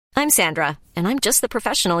I'm Sandra, and I'm just the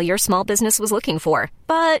professional your small business was looking for.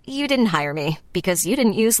 But you didn't hire me because you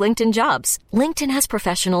didn't use LinkedIn Jobs. LinkedIn has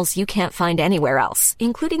professionals you can't find anywhere else,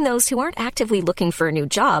 including those who aren't actively looking for a new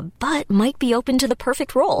job, but might be open to the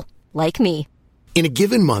perfect role, like me. In a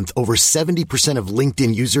given month, over 70% of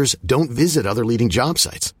LinkedIn users don't visit other leading job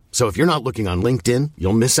sites. So if you're not looking on LinkedIn,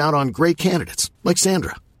 you'll miss out on great candidates like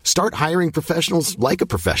Sandra. Start hiring professionals like a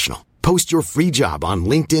professional. Post your free job on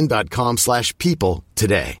linkedin.com/people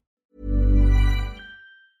today.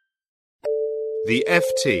 The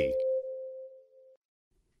FT.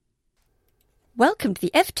 Welcome to the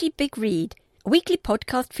FT Big Read, a weekly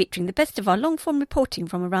podcast featuring the best of our long-form reporting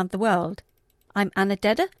from around the world. I'm Anna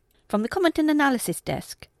Dedder from the Comment and Analysis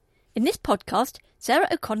Desk. In this podcast, Sarah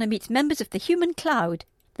O'Connor meets members of the Human Cloud,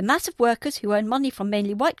 the mass of workers who earn money from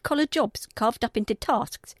mainly white-collar jobs carved up into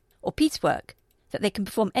tasks, or piecework, that they can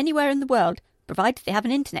perform anywhere in the world, provided they have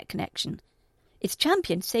an internet connection. Its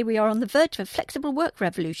champions say we are on the verge of a flexible work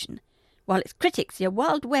revolution, while its critics see a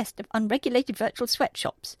wild west of unregulated virtual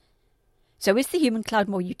sweatshops. So is the Human Cloud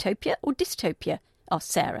more utopia or dystopia?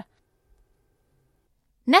 Asked Sarah.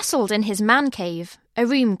 Nestled in his man cave, a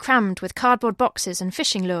room crammed with cardboard boxes and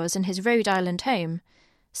fishing lures in his Rhode Island home,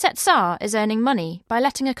 Setsar is earning money by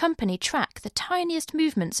letting a company track the tiniest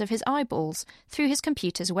movements of his eyeballs through his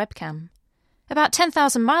computer's webcam. About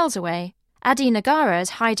 10,000 miles away, Adi Negara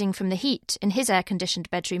is hiding from the heat in his air-conditioned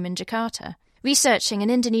bedroom in Jakarta, researching an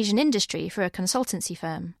Indonesian industry for a consultancy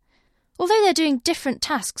firm. Although they're doing different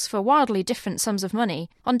tasks for wildly different sums of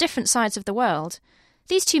money on different sides of the world,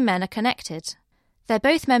 these two men are connected. They're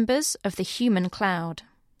both members of the Human Cloud.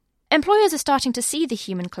 Employers are starting to see the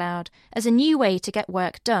Human Cloud as a new way to get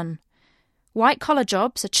work done. White-collar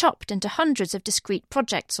jobs are chopped into hundreds of discrete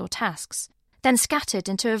projects or tasks, then scattered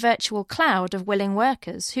into a virtual cloud of willing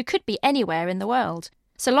workers who could be anywhere in the world,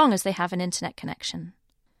 so long as they have an internet connection.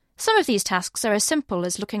 Some of these tasks are as simple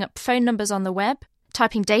as looking up phone numbers on the web,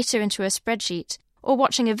 typing data into a spreadsheet, or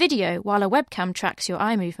watching a video while a webcam tracks your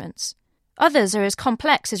eye movements. Others are as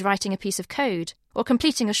complex as writing a piece of code or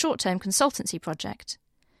completing a short-term consultancy project.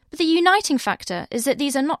 But the uniting factor is that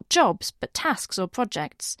these are not jobs but tasks or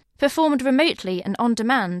projects, performed remotely and on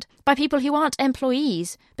demand by people who aren't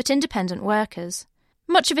employees but independent workers.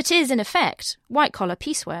 Much of it is, in effect, white-collar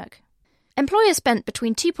piecework. Employers spent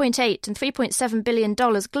between $2.8 and $3.7 billion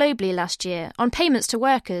globally last year on payments to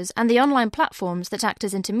workers and the online platforms that act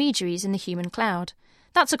as intermediaries in the Human Cloud.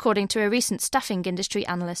 That's according to a recent staffing industry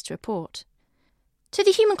analyst report. To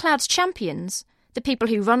the Human Cloud's champions, the people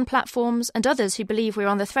who run platforms and others who believe we're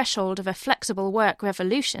on the threshold of a flexible work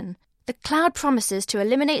revolution, the cloud promises to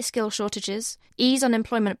eliminate skill shortages, ease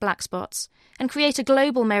unemployment black spots, and create a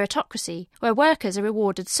global meritocracy where workers are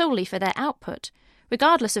rewarded solely for their output,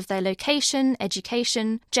 regardless of their location,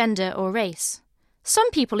 education, gender or race. Some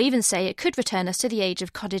people even say it could return us to the age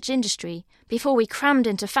of cottage industry, before we crammed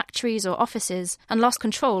into factories or offices and lost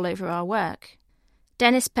control over our work.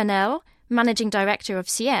 Dennis Pennell, Managing Director of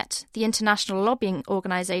CIET, the international lobbying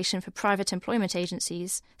organisation for private employment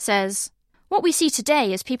agencies, says, "What we see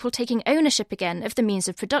today is people taking ownership again of the means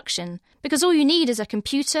of production, because all you need is a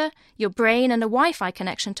computer, your brain and a Wi-Fi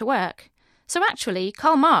connection to work. So actually,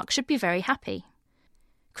 Karl Marx should be very happy."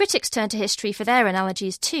 Critics turn to history for their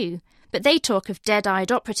analogies too, but they talk of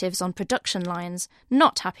dead-eyed operatives on production lines,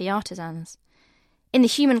 not happy artisans. In the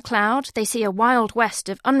Human Cloud, they see a wild west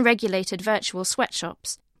of unregulated virtual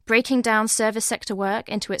sweatshops, breaking down service sector work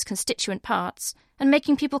into its constituent parts and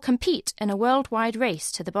making people compete in a worldwide race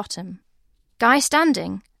to the bottom. Guy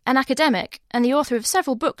Standing, an academic and the author of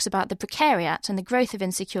several books about the precariat and the growth of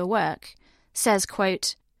insecure work, says,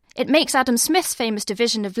 quote, "It makes Adam Smith's famous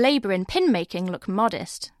division of labour in pin-making look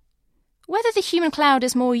modest." Whether the Human Cloud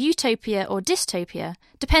is more utopia or dystopia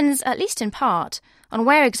depends, at least in part, on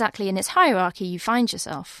where exactly in its hierarchy you find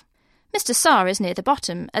yourself. Mr. Sarr is near the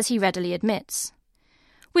bottom, as he readily admits.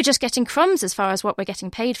 "We're just getting crumbs as far as what we're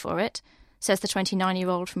getting paid for it," says the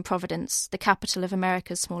 29-year-old from Providence, the capital of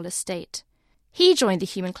America's smallest state. He joined the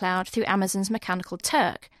Human Cloud through Amazon's Mechanical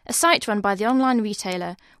Turk, a site run by the online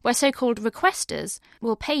retailer where so-called requesters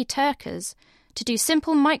will pay Turkers to do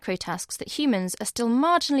simple microtasks that humans are still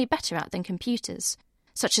marginally better at than computers,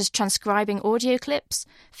 such as transcribing audio clips,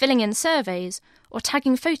 filling in surveys, or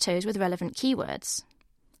tagging photos with relevant keywords.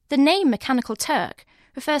 The name Mechanical Turk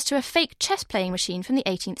refers to a fake chess-playing machine from the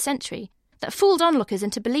 18th century that fooled onlookers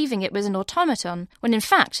into believing it was an automaton when in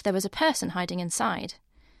fact there was a person hiding inside.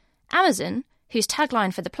 Amazon, whose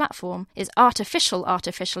tagline for the platform is artificial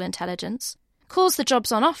intelligence, calls the jobs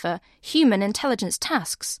on offer human intelligence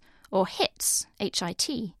tasks, or HITs,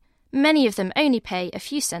 HIT. Many of them only pay a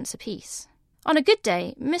few cents apiece. On a good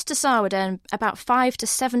day, Mr. Saar would earn about $5 to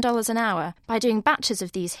 $7 an hour by doing batches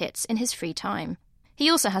of these hits in his free time. He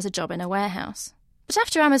also has a job in a warehouse. But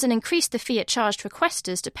after Amazon increased the fee it charged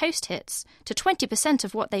requesters to post hits to 20%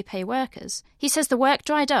 of what they pay workers, he says the work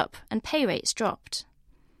dried up and pay rates dropped.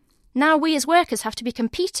 Now we as workers have to be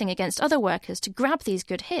competing against other workers to grab these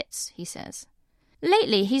good hits, he says.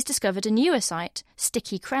 Lately, he's discovered a newer site,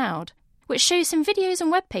 Sticky Crowd, which shows him videos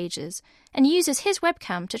and web pages and uses his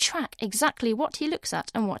webcam to track exactly what he looks at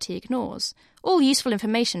and what he ignores, all useful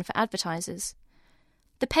information for advertisers.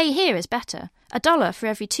 The pay here is better, $1 for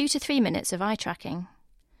every 2 to 3 minutes of eye tracking.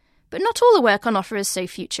 But not all the work on offer is so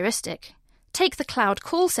futuristic. Take the cloud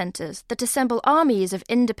call centres that assemble armies of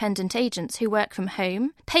independent agents who work from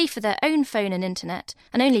home, pay for their own phone and internet,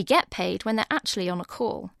 and only get paid when they're actually on a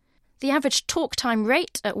call. The average talk time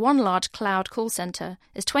rate at one large cloud call centre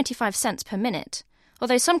is 25 cents per minute,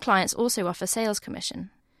 although some clients also offer sales commission.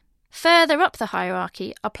 Further up the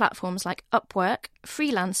hierarchy are platforms like Upwork,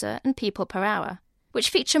 Freelancer and People Per Hour, which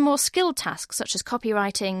feature more skilled tasks such as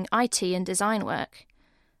copywriting, IT and design work.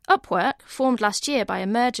 Upwork, formed last year by a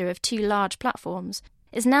merger of two large platforms,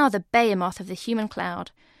 is now the behemoth of the human cloud,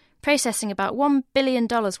 processing about $1 billion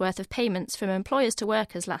worth of payments from employers to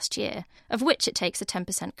workers last year, of which it takes a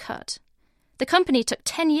 10% cut. The company took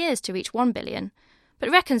 10 years to reach $1 billion, but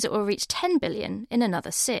reckons it will reach $10 billion in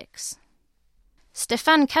another 6.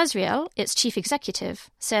 Stéphane Kasriel, its chief executive,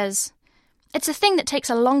 says, "It's a thing that takes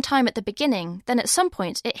a long time at the beginning, then at some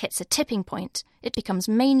point it hits a tipping point. It becomes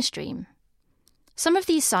mainstream." Some of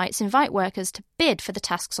these sites invite workers to bid for the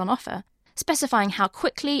tasks on offer, specifying how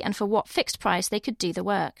quickly and for what fixed price they could do the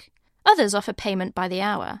work. Others offer payment by the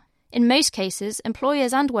hour. In most cases,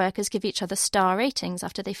 employers and workers give each other star ratings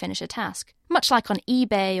after they finish a task, much like on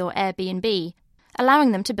eBay or Airbnb,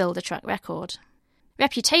 allowing them to build a track record.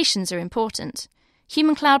 Reputations are important.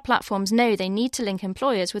 Human cloud platforms know they need to link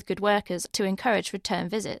employers with good workers to encourage return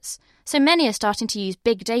visits, so many are starting to use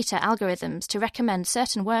big data algorithms to recommend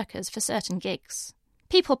certain workers for certain gigs.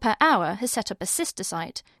 People Per Hour has set up a sister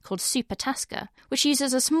site called Supertasker, which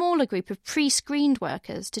uses a smaller group of pre-screened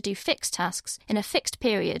workers to do fixed tasks in a fixed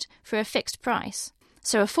period for a fixed price.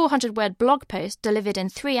 So a 400-word blog post delivered in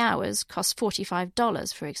 3 hours costs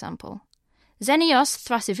 $45, for example. Zenios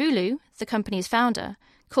Thrasivoulou, the company's founder,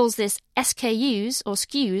 calls this SKUs or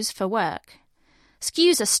SKUs for work.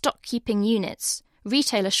 SKUs are stock-keeping units,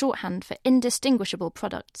 retailer shorthand for indistinguishable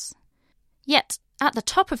products. Yet, at the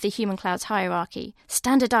top of the human cloud's hierarchy,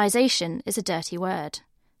 standardization is a dirty word.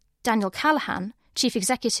 Daniel Callahan, chief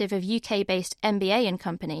executive of UK-based MBA &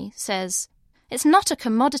 Company, says, "It's not a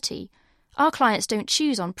commodity. Our clients don't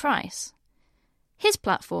choose on price." His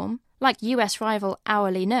platform, like US rival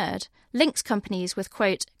Hourly Nerd, links companies with,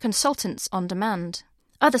 quote, consultants on demand.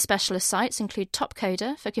 Other specialist sites include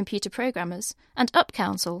Topcoder for computer programmers and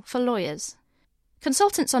UpCounsel for lawyers.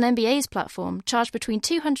 Consultants on MBA's platform charge between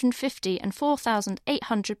 £250 and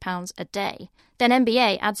 £4,800 a day. Then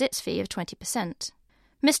MBA adds its fee of 20%.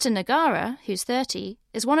 Mr. Nagara, who's 30,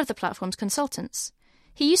 is one of the platform's consultants.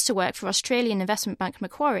 He used to work for Australian investment bank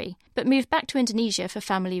Macquarie, but moved back to Indonesia for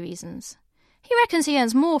family reasons. He reckons he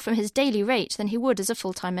earns more from his daily rate than he would as a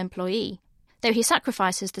full-time employee, though he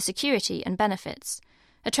sacrifices the security and benefits,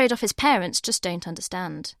 a trade-off his parents just don't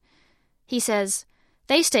understand. He says,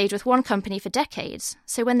 "They stayed with one company for decades,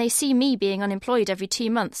 so when they see me being unemployed every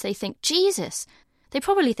 2 months, they think, Jesus, they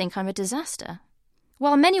probably think I'm a disaster."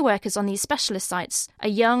 While many workers on these specialist sites are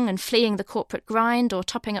young and fleeing the corporate grind or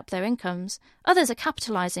topping up their incomes, others are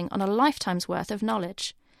capitalising on a lifetime's worth of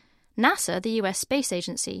knowledge. NASA, the US space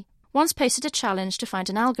agency, once posted a challenge to find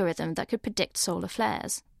an algorithm that could predict solar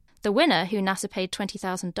flares. The winner, who NASA paid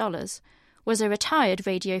 $20,000, was a retired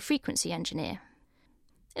radio frequency engineer.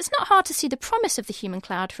 It's not hard to see the promise of the human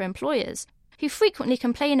cloud for employers, who frequently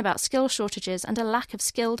complain about skill shortages and a lack of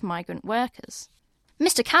skilled migrant workers.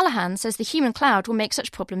 Mr. Callahan says the human cloud will make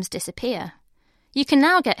such problems disappear. You can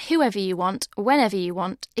now get whoever you want, whenever you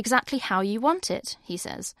want, exactly how you want it, he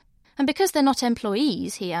says. And because they're not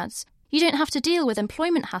employees, he adds, you don't have to deal with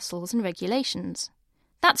employment hassles and regulations.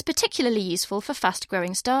 That's particularly useful for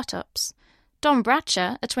fast-growing startups. Don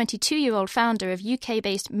Bradshaw, a 22-year-old founder of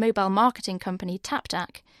UK-based mobile marketing company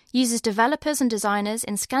TapTac, uses developers and designers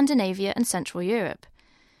in Scandinavia and Central Europe.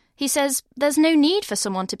 He says, there's no need for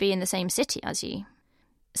someone to be in the same city as you.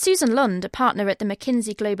 Susan Lund, a partner at the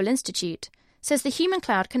McKinsey Global Institute, says the human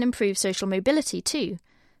cloud can improve social mobility too,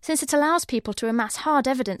 since it allows people to amass hard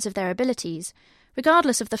evidence of their abilities,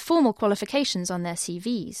 regardless of the formal qualifications on their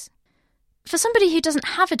CVs. For somebody who doesn't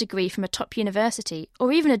have a degree from a top university,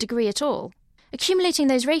 or even a degree at all, accumulating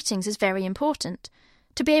those ratings is very important,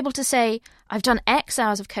 To be able to say, I've done X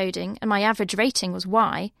hours of coding and my average rating was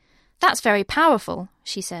Y, that's very powerful,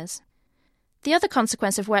 she says. The other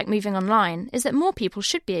consequence of work moving online is that more people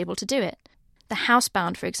should be able to do it. The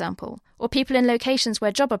housebound, for example, or people in locations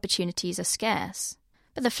where job opportunities are scarce.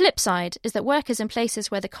 But the flip side is that workers in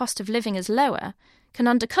places where the cost of living is lower can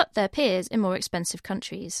undercut their peers in more expensive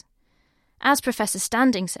countries. As Professor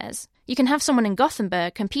Standing says, you can have someone in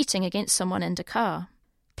Gothenburg competing against someone in Dakar.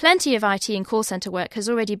 Plenty of IT and call centre work has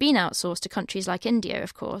already been outsourced to countries like India,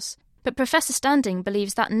 of course, but Professor Standing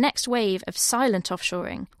believes that next wave of silent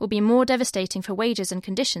offshoring will be more devastating for wages and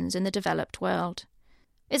conditions in the developed world.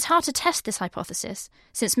 It's hard to test this hypothesis,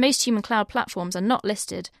 since most human cloud platforms are not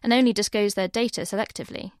listed and only disclose their data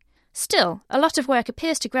selectively. Still, a lot of work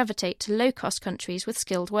appears to gravitate to low-cost countries with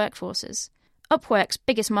skilled workforces. Upwork's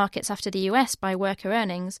biggest markets after the US by worker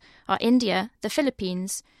earnings are India, the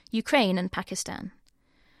Philippines, Ukraine and Pakistan.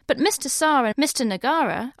 But Mr. Saar and Mr.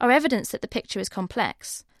 Nagara are evidence that the picture is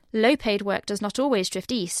complex. Low-paid work does not always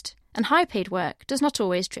drift east, and high-paid work does not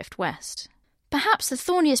always drift west. Perhaps the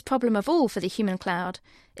thorniest problem of all for the human cloud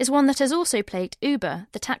is one that has also plagued Uber,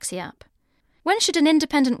 the taxi app. When should an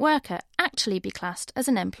independent worker actually be classed as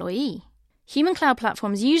an employee? Human cloud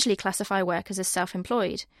platforms usually classify workers as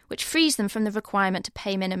self-employed, which frees them from the requirement to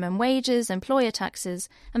pay minimum wages, employer taxes,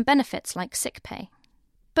 and benefits like sick pay.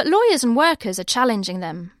 But lawyers and workers are challenging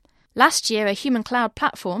them. Last year, a human cloud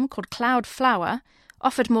platform called Cloudflower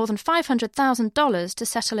offered more than $500,000 to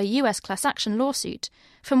settle a US class action lawsuit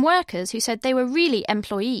from workers who said they were really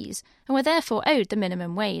employees and were therefore owed the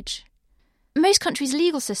minimum wage. Most countries'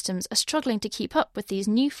 legal systems are struggling to keep up with these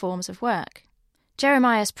new forms of work.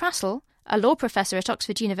 Jeremias Prassel, a law professor at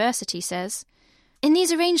Oxford University, says, "In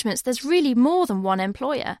these arrangements there's really more than one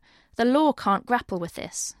employer. The law can't grapple with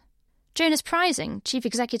this." Jonas Prising, chief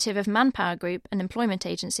executive of Manpower Group, an employment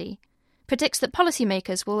agency, predicts that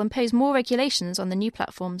policymakers will impose more regulations on the new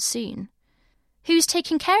platforms soon. Who's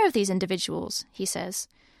taking care of these individuals, he says?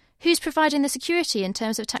 Who's providing the security in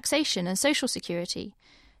terms of taxation and social security?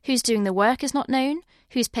 Who's doing the work is not known.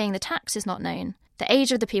 Who's paying the tax is not known. The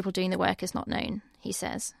age of the people doing the work is not known, he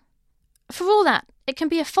says. For all that, it can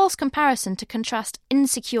be a false comparison to contrast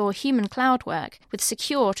insecure human cloud work with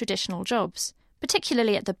secure traditional jobs,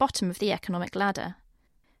 particularly at the bottom of the economic ladder.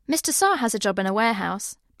 Mr. Saar has a job in a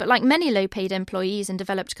warehouse, but like many low-paid employees in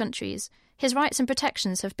developed countries, his rights and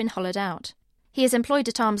protections have been hollowed out. He is employed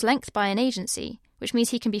at arm's length by an agency, which means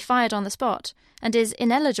he can be fired on the spot, and is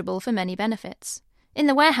ineligible for many benefits. In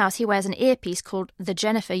the warehouse he wears an earpiece called the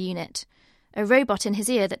Jennifer Unit, a robot in his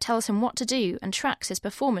ear that tells him what to do and tracks his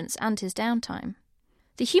performance and his downtime.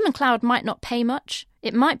 The human cloud might not pay much,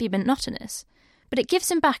 it might be monotonous, but it gives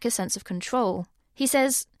him back a sense of control. He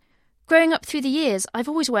says, "Growing up through the years, I've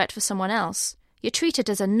always worked for someone else. You're treated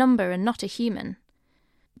as a number and not a human."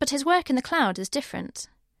 But his work in the cloud is different.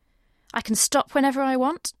 "I can stop whenever I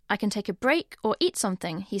want, I can take a break or eat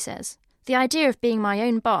something," he says. "The idea of being my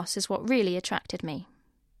own boss is what really attracted me."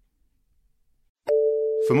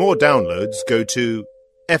 For more downloads, go to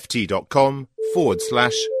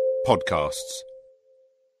ft.com/podcasts.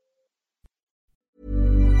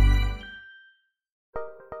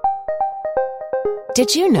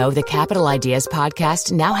 Did you know the Capital Ideas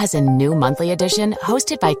podcast now has a new monthly edition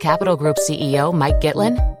hosted by Capital Group CEO Mike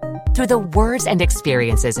Gitlin? Through the words and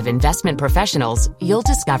experiences of investment professionals, you'll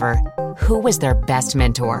discover who was their best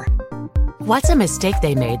mentor, what's a mistake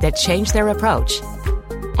they made that changed their approach,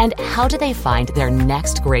 and how do they find their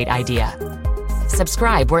next great idea.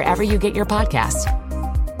 Subscribe wherever you get your podcasts.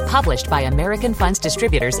 Published by American Funds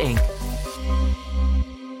Distributors, Inc.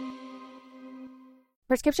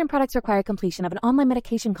 Prescription products require completion of an online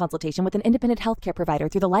medication consultation with an independent healthcare provider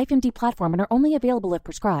through the LifeMD platform and are only available if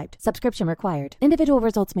prescribed. Subscription required. Individual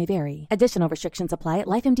results may vary. Additional restrictions apply at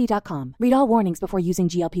lifemd.com. Read all warnings before using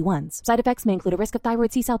GLP-1s. Side effects may include a risk of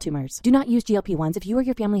thyroid C-cell tumors. Do not use GLP-1s if you or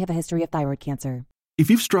your family have a history of thyroid cancer. If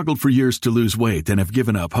you've struggled for years to lose weight and have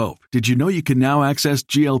given up hope, did you know you can now access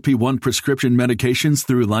GLP-1 prescription medications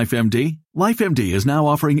through LifeMD? LifeMD is now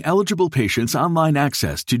offering eligible patients online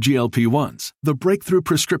access to GLP-1s, the breakthrough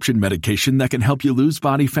prescription medication that can help you lose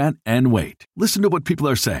body fat and weight. Listen to what people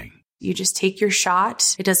are saying. You just take your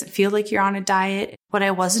shot. It doesn't feel like you're on a diet. What I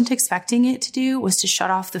wasn't expecting it to do was to shut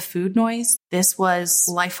off the food noise. This was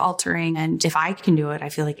life-altering, and if I can do it, I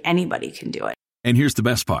feel like anybody can do it. And here's the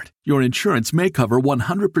best part. Your insurance may cover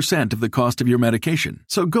 100% of the cost of your medication.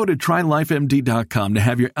 So go to TryLifeMD.com to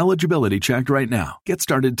have your eligibility checked right now. Get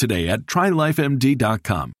started today at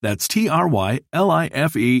TryLifeMD.com. That's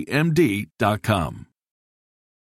TryLifeMD.com.